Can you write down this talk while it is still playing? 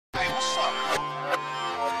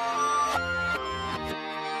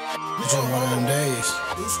just one of them days.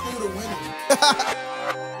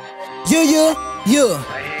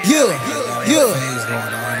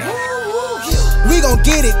 We gon'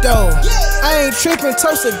 get it though. I ain't trippin',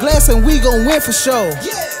 toast a glass and we gon' win for sure.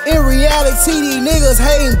 In reality, these niggas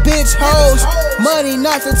hating bitch hoes. Money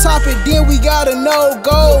not the topic, then we gotta know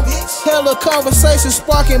go. Hella conversation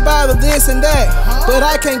sparking by the this and that. But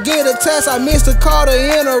I can't get a test, I missed the call to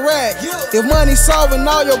interact. If money solving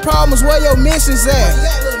all your problems, where your missions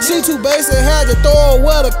at? She too basic, had to throw her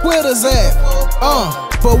where the quitters at.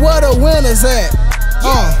 But where the winners at?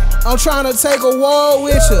 I'm tryna take a war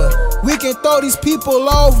with ya. We can throw these people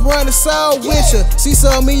off, run the south with ya. She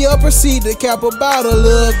sum me up, proceed to cap about a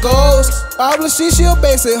little ghost. Obviously she a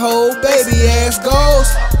basic hoe, baby ass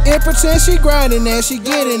ghost. In pretend she grinding and she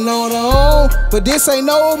getting on her own. But this ain't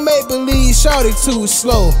no make-believe, shorty too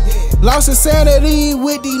slow. Lost insanity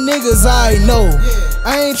with these niggas I know.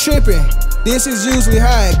 I ain't tripping, this is usually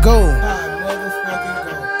how it go.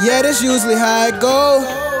 Yeah, that's usually how it go.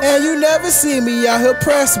 And you never see me out here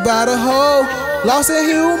pressed by the hoe. Lost in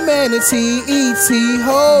humanity, E.T.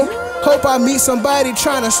 ho. Hope I meet somebody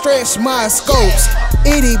tryna stretch my scopes.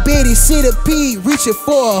 Itty bitty see the P reaching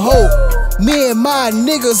for a hope. Me and my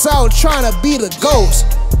niggas out tryna be the ghosts.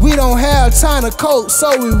 We don't have time to cope,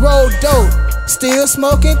 so we roll dope. Still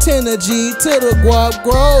smoking 10 G till the guap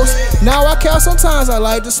grows. Now I count, sometimes I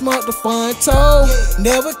like to smoke the fun toe.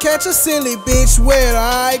 Never catch a silly bitch where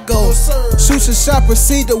I go. Shoot your shot,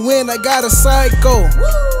 proceed to win, I got a psycho.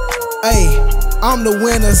 Hey, I'm the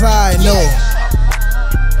winners I know.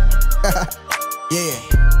 Yeah.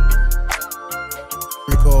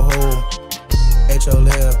 Rico Hole,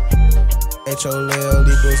 HOL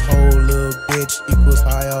equals whole little bitch equals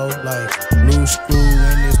high old life. Blue screw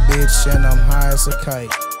in this bitch and I'm high as a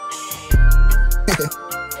kite.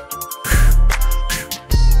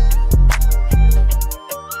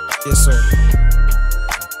 Yes, sir.